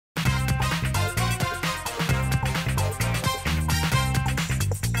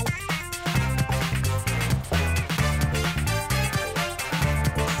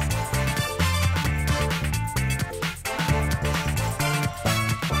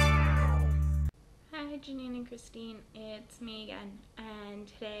Janine and Christine, it's me again, and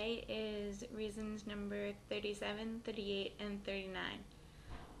today is reasons number 37, 38, and 39.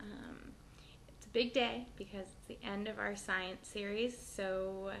 It's a big day because it's the end of our science series,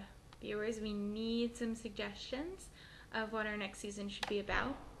 so viewers, we need some suggestions of what our next season should be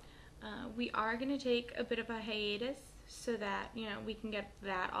about. We are going to take a bit of a hiatus so that, we can get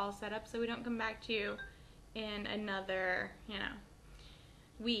that all set up so we don't come back to you in another,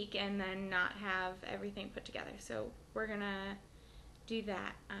 week and then not have everything put together. So we're gonna do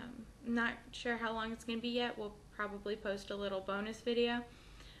that. Not sure how long it's gonna be yet. We'll probably post a little bonus video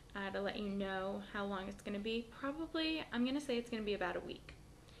to let you know how long it's gonna be. Probably, I'm gonna say it's gonna be about a week.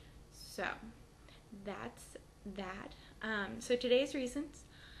 So that's that. So today's reasons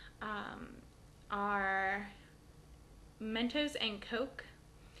are Mentos and Coke,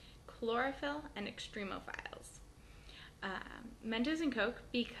 Chlorophyll, and Extremeophiles. Mentos and Coke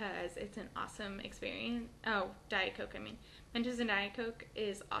because it's an awesome experience. Oh, Diet Coke, I mean. Mentos and Diet Coke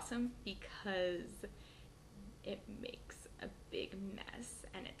is awesome because it makes a big mess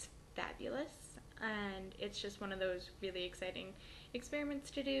and it's fabulous. And it's just one of those really exciting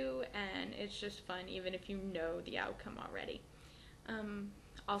experiments to do, and it's just fun even if you know the outcome already.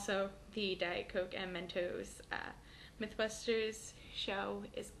 Also, the Diet Coke and Mentos Mythbusters show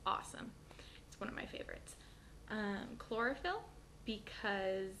is awesome. It's one of my favorites. Chlorophyll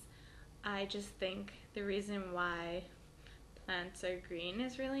because I just think the reason why plants are green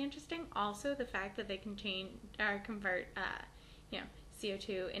is really interesting. Also, the fact that they can convert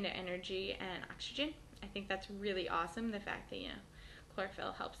CO2 into energy and oxygen. I think that's really awesome. The fact that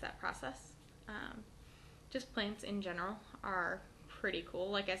chlorophyll helps that process. Just plants in general are pretty cool.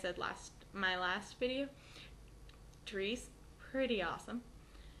 Like I said my last video, trees, pretty awesome.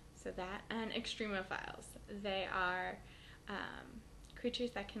 So that, and Extremeophiles. They are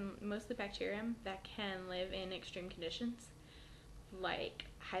creatures that can, mostly bacterium, that can live in extreme conditions, like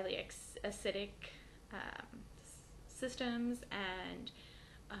highly acidic systems and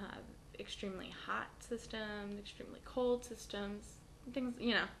extremely hot systems, extremely cold systems, things,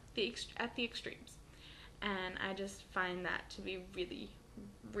 at the extremes. And I just find that to be really,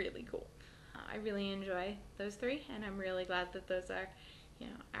 really cool. I really enjoy those three, and I'm really glad that those are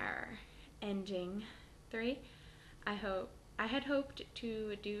our ending three. I had hoped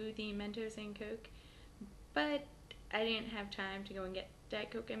to do the Mentos and Coke, but I didn't have time to go and get Diet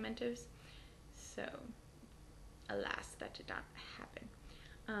Coke and Mentos, so alas, that did not happen.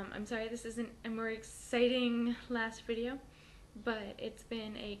 I'm sorry this isn't a more exciting last video, but it's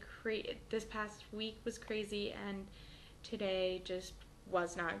been this past week was crazy, and today just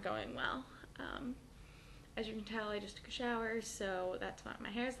was not going well. As you can tell, I just took a shower, so that's why my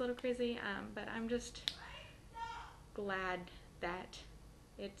hair is a little crazy, but I'm just glad that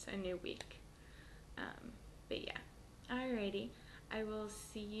it's a new week. But yeah, alrighty, I will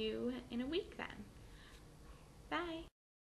see you in a week then. Bye!